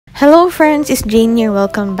Hello friends, it's Jane here.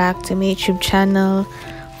 Welcome back to my YouTube channel.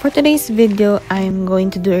 For today's video, I'm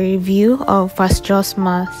going to do a review of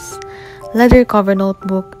fasjosma's leather cover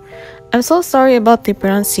notebook. I'm so sorry about the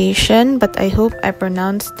pronunciation, but I hope I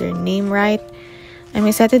pronounced their name right. I'm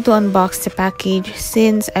excited to unbox the package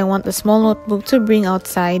since I want a small notebook to bring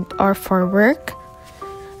outside or for work.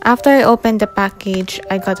 After I opened the package,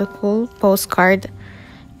 I got a cool postcard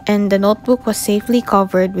and the notebook was safely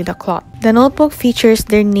covered with a cloth. The notebook features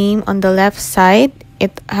their name on the left side.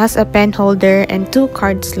 It has a pen holder and 2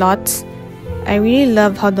 card slots. I really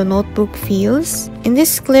love how the notebook feels. In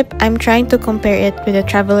this clip, I'm trying to compare it with a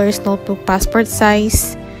traveler's notebook passport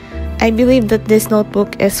size. I believe that this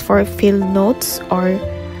notebook is for field notes or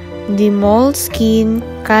the Moleskine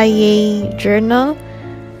Cahier journal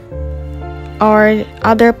or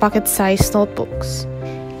other pocket-sized notebooks.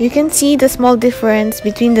 You can see the small difference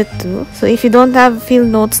between the two. So if you don't have field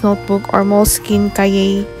notes notebook or Moleskine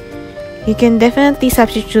Cahier, you can definitely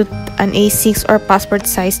substitute an A6 or passport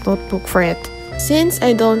size notebook for it. Since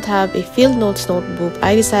I don't have a field notes notebook,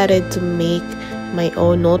 I decided to make my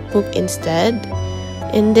own notebook instead.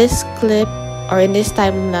 In this clip or in this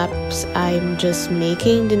time lapse, I'm just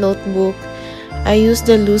making the notebook. I used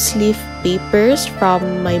the loose leaf papers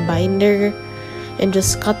from my binder and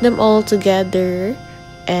just cut them all together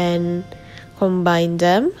and combine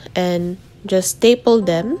them and just staple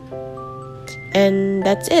them, and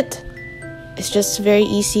that's it. It's just very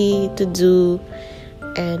easy to do,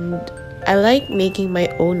 and I like making my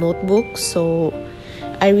own notebook, so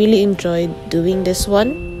I really enjoyed doing this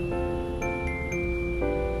one.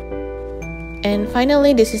 And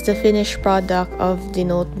finally, this is the finished product of the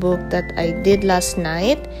notebook that I did last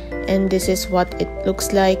night, and this is what it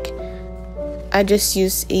looks like. I just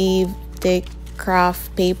used a thick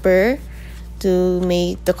craft paper to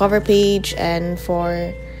make the cover page, and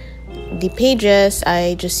for the pages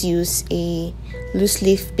I just use a loose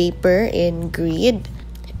leaf paper in grid,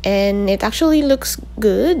 and it actually looks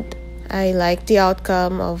good. I like the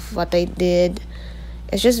outcome of what I did.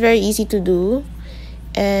 It's just very easy to do,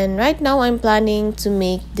 and right now I'm planning to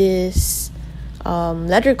make this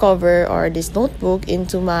leather cover or this notebook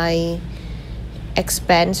into my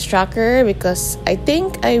expense tracker, because I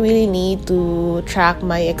think I really need to track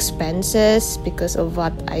my expenses because of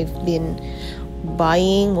what I've been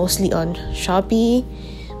buying mostly on Shopee.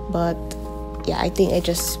 But yeah, I think I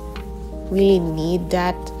just really need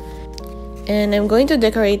that. And I'm going to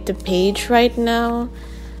decorate the page right now.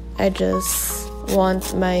 I just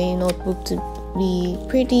want my notebook to be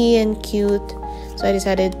pretty and cute, so I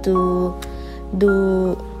decided to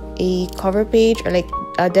do a cover page, or like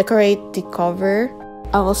decorate the cover.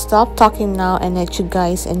 I will stop talking now and let you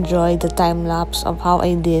guys enjoy the time lapse of how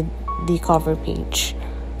I did the cover page,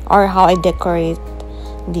 or how I decorate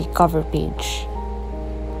the cover page.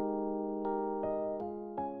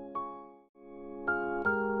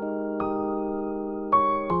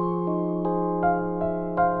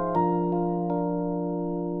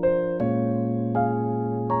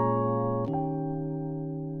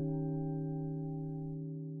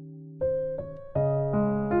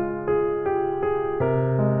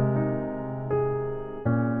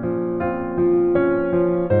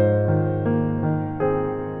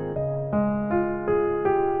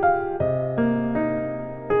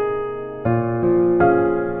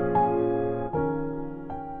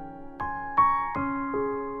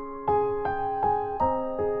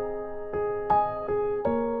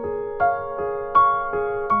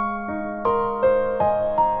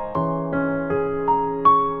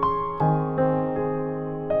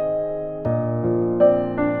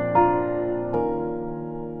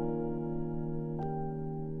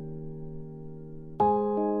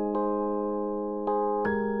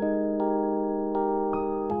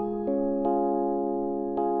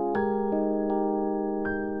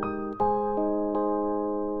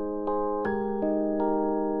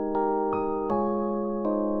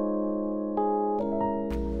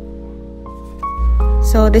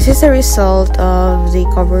 So this is the result of the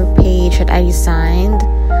cover page that I designed.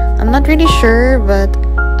 I'm not really sure, but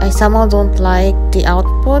I somehow don't like the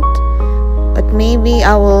output, but maybe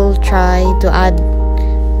I will try to add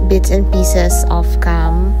bits and pieces off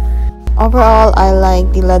cam. Overall, I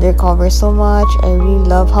like the leather cover so much. I really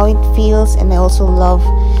love how it feels, and I also love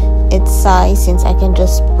its size since I can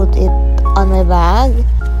just put it on my bag.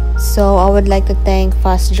 So I would like to thank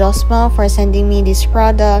fasjosma for sending me this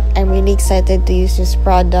product. I'm really excited to use this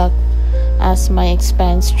product as my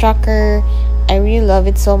expense tracker. I really love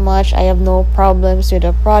it so much. I have no problems with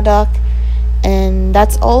the product. And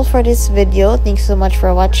that's all for this video. Thanks so much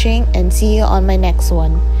for watching, and see you on my next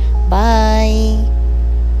one. Bye!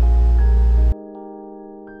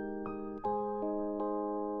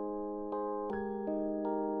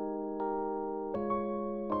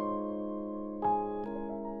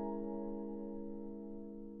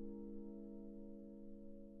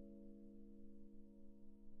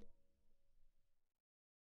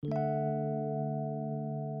 you.